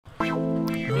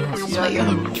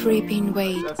Dripping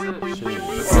weight. Yeah,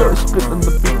 spit on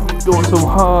the beat, going so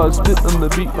hard. Spit on the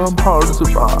beat, I'm hard as a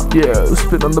rock. Yeah,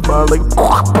 spit on the bar like.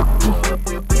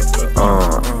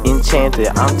 Enchanted,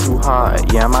 I'm too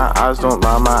hot. Yeah, my eyes don't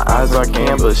lie, my eyes are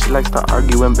gambler. She likes to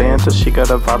argue and banter. She got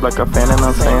a vibe like a fan and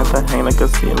I'm Santa. Hang like a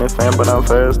ceiling fan, but I'm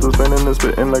fast. The spinning and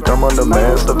spitting like I'm on the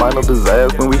mask. The vinyl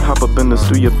disaster. When we hop up in the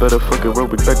studio, better fuck it. Roll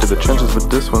back to the trenches with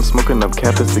this one. Smoking up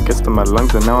campus, it gets to my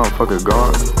lungs and now I'm fucking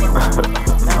gone.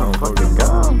 Now I'm fucking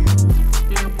gone.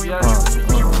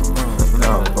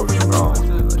 Now I'm fucking gone.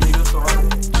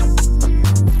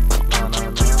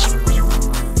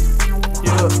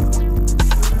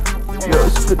 Yeah,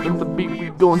 spit on the beat, we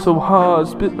going so hard.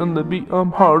 Spit on the beat,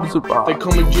 I'm hard as a rock. They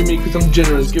call me Jimmy cause I'm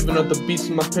generous, giving out the beats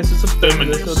in my pants as a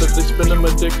feminist. Know that they spin on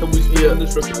my dick, how we spin on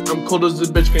this record. I'm cold as a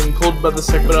bitch, getting cold by the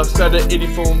second. But outside at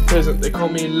 84 I'm peasant. They call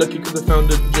me lucky cause I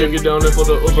found it. Jig it down and for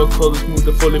the overcall is smooth,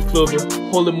 the 4-leaf clover.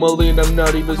 Holy moly and I'm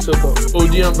not even sober.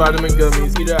 OD on vitamin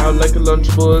gummies, eat it out like a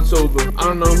lunchable, it's over. I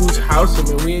don't know whose house I'm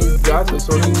in, we ain't got this,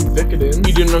 only vicodin.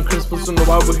 Eating on Christmas, don't know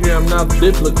why we're here, I'm not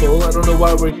biblical. I don't know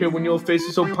why we're here when your face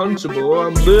is so punchable.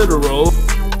 I'm literal.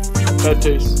 That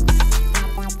tastes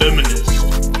feminist.